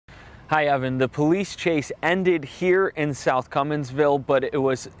Hi, Evan. The police chase ended here in South Cumminsville, but it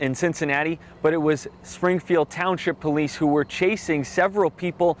was in Cincinnati, but it was Springfield Township Police who were chasing several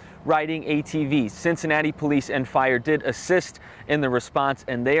people riding ATVs. Cincinnati Police and Fire did assist in the response,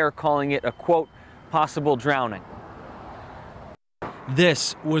 and they are calling it a, quote, possible drowning.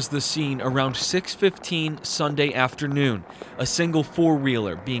 This was the scene around 6:15 Sunday afternoon, a single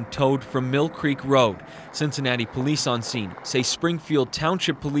four-wheeler being towed from Mill Creek Road. Cincinnati police on scene say Springfield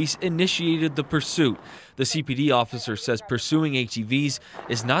Township Police initiated the pursuit. The CPD officer says pursuing ATVs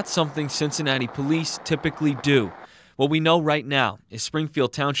is not something Cincinnati police typically do. What we know right now is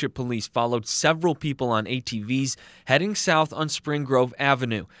Springfield Township Police followed several people on ATVs heading south on Spring Grove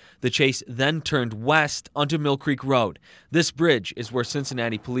Avenue. The chase then turned west onto Mill Creek Road. This bridge is where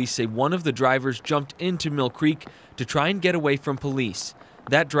Cincinnati police say one of the drivers jumped into Mill Creek to try and get away from police.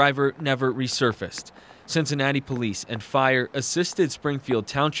 That driver never resurfaced. Cincinnati Police and Fire assisted Springfield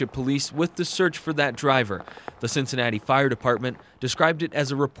Township Police with the search for that driver. The Cincinnati Fire Department described it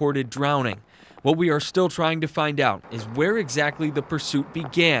as a reported drowning. What we are still trying to find out is where exactly the pursuit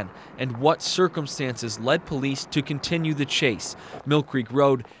began and what circumstances led police to continue the chase. Mill Creek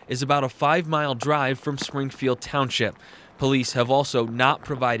Road is about a 5-mile drive from Springfield Township. Police have also not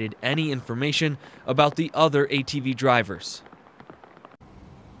provided any information about the other ATV drivers.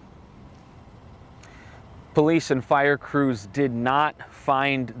 Police and fire crews did not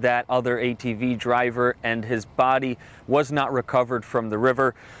find that other ATV driver, and his body was not recovered from the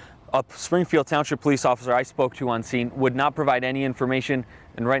river. A Springfield Township police officer I spoke to on scene would not provide any information,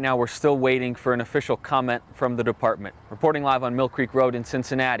 and right now we're still waiting for an official comment from the department. Reporting live on Mill Creek Road in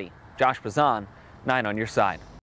Cincinnati, Josh Bazan, 9 on your side.